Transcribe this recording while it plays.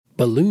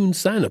balloon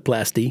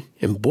sinuplasty,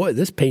 and boy,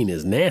 this pain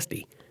is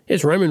nasty.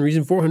 It's Rhyme and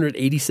Reason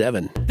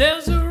 487.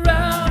 There's a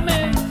rhyme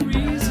and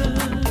reason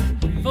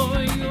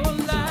for your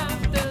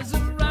life. There's a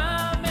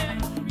rhyme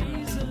and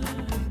reason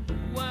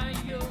why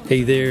you're...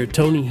 Hey there,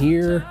 Tony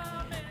here,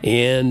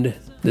 and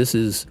this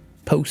is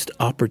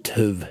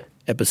post-operative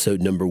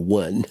episode number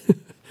 1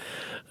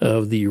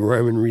 of the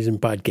Rhyme and Reason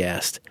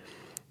podcast.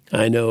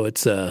 I know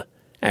it's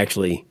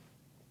actually,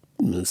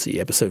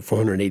 episode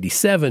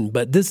 487,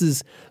 but this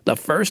is the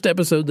first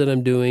episode that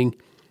I'm doing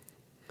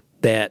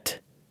that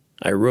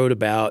I wrote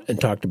about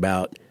and talked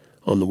about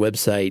on the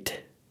website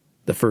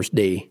the first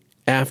day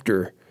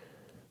after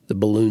the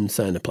balloon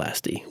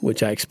sinuplasty,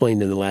 which I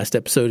explained in the last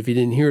episode. If you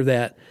didn't hear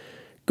that,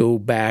 go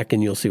back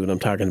and you'll see what I'm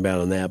talking about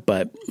on that.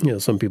 But,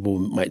 some people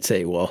might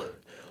say, well,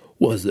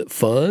 was it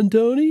fun,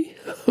 Tony?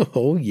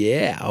 Oh,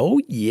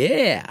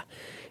 yeah.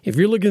 If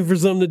you're looking for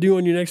something to do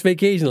on your next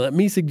vacation, let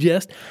me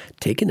suggest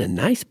taking a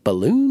nice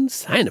balloon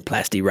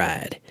sinuplasty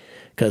ride,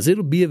 because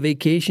it'll be a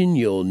vacation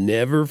you'll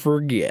never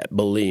forget,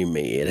 believe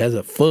me. It has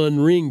a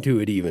fun ring to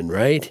it even,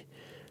 right?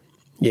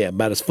 Yeah,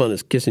 about as fun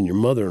as kissing your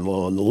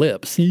mother-in-law on the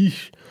lips.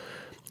 Eesh.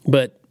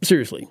 But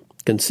seriously,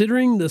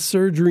 considering the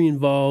surgery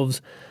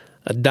involves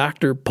a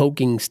doctor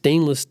poking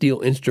stainless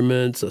steel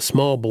instruments, a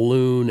small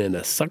balloon, and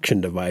a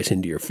suction device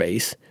into your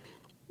face,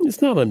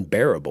 it's not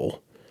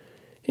unbearable.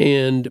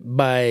 And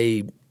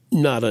by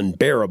not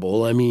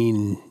unbearable, I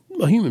mean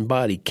a human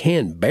body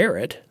can bear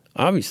it.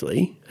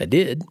 Obviously, I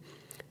did.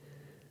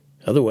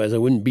 Otherwise, I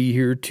wouldn't be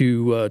here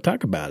to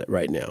talk about it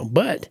right now.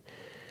 But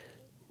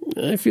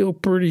I feel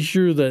pretty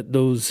sure that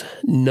those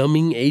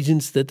numbing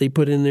agents that they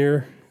put in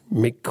there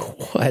make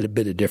quite a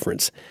bit of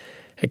difference.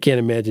 I can't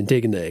imagine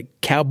taking the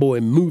cowboy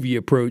movie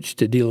approach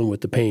to dealing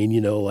with the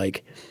pain,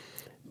 like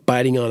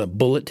biting on a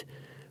bullet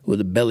with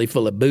a belly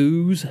full of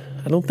booze.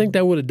 I don't think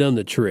that would have done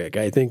the trick.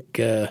 I think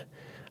I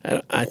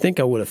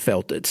would have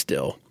felt it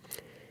still.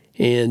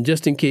 And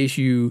just in case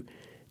you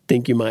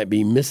think you might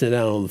be missing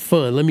out on the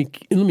fun, let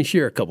me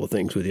share a couple of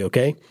things with you,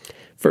 okay?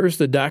 First,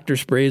 the doctor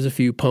sprays a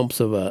few pumps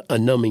of a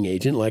numbing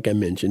agent, like I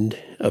mentioned,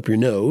 up your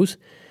nose.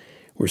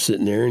 We're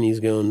sitting there, and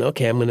he's going,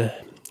 okay,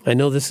 I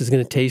know this is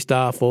going to taste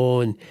awful,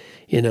 and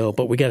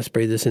but we got to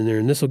spray this in there,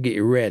 and this will get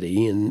you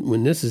ready. And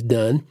when this is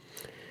done,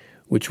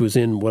 which was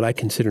in what I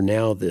consider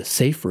now the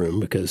safe room,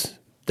 because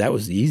that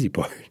was the easy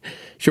part.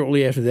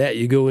 Shortly after that,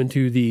 you go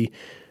into the,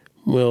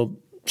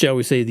 shall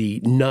we say, the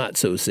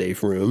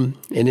not-so-safe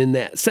room. And in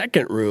that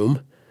second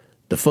room,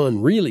 the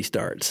fun really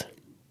starts.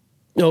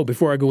 Oh,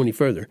 before I go any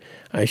further,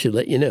 I should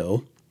let you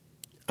know,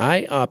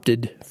 I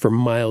opted for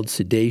mild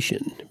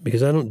sedation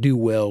because I don't do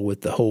well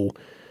with the whole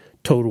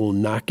total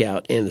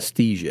knockout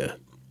anesthesia.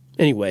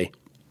 Anyway,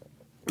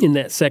 in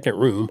that second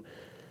room,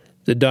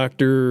 the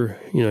doctor,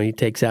 he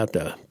takes out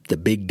the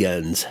big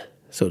guns,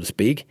 so to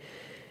speak.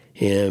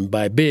 And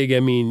by big, I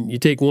mean you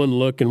take one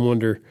look and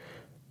wonder,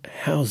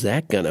 how's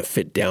that going to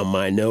fit down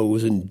my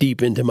nose and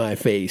deep into my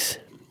face?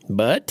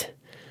 But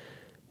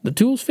the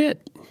tools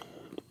fit.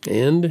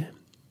 And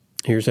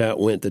here's how it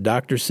went. The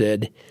doctor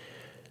said,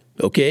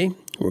 okay,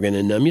 we're going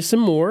to numb you some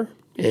more,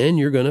 and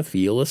you're going to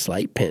feel a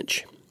slight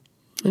pinch.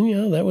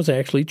 And, that was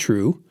actually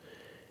true.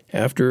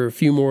 After a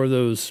few more of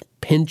those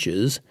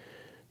pinches,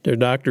 the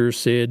doctor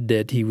said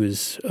that he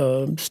was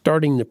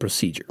starting the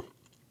procedure.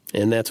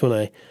 And that's when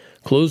I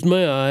closed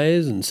my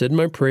eyes and said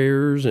my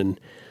prayers and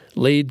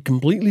laid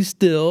completely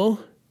still,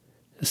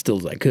 as still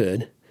as I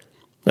could.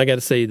 I got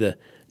to say, the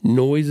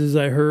noises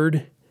I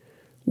heard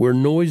were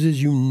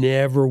noises you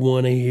never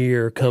want to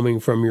hear coming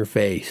from your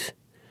face.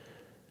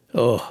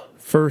 Oh,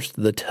 first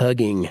the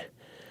tugging,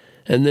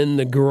 and then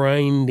the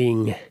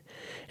grinding,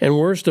 and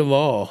worst of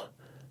all,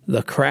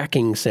 the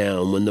cracking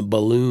sound when the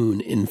balloon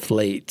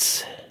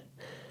inflates.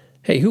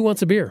 Hey, who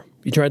wants a beer?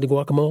 You tried the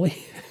guacamole?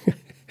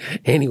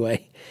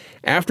 Anyway,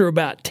 after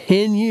about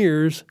 10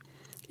 years,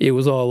 it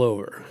was all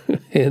over.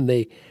 And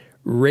they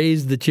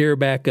raised the chair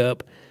back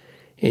up,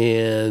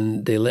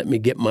 and they let me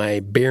get my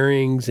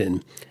bearings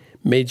and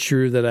made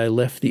sure that I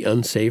left the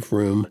unsafe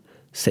room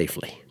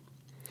safely.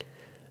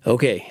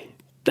 Okay,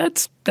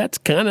 that's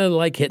kind of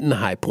like hitting the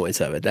high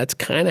points of it. That's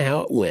kind of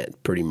how it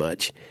went, pretty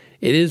much.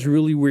 It is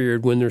really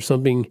weird when there's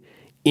something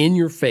in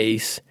your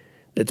face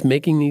that's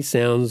making these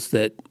sounds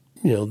that,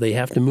 they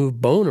have to move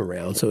bone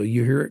around. So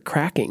you hear it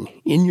cracking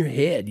in your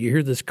head. You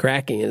hear this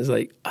cracking, and it's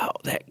like, oh,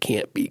 that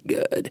can't be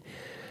good.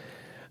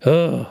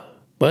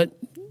 But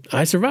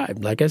I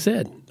survived. Like I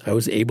said, I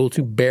was able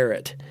to bear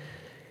it.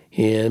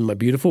 And my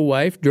beautiful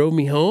wife drove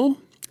me home,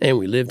 and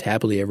we lived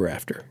happily ever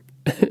after.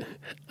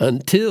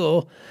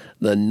 Until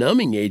the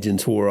numbing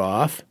agents wore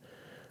off.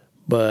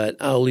 But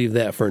I'll leave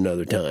that for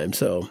another time.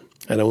 So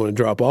I don't want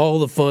to drop all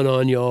the fun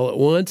on you all at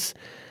once.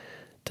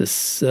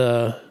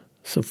 To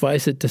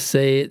suffice it to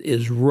say, it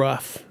is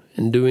rough,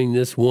 and doing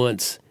this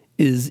once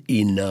is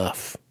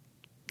enough.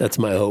 That's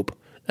my hope.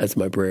 That's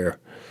my prayer.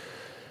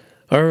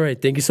 All right.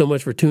 Thank you so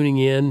much for tuning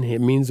in. It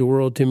means the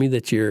world to me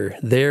that you're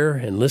there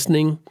and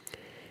listening.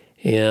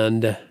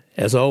 And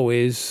as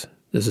always,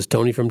 this is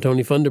Tony from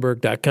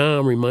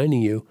TonyFunderberg.com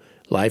reminding you,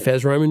 life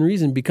has rhyme and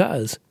reason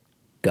because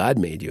God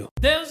made you.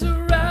 There's a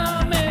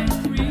rhyme and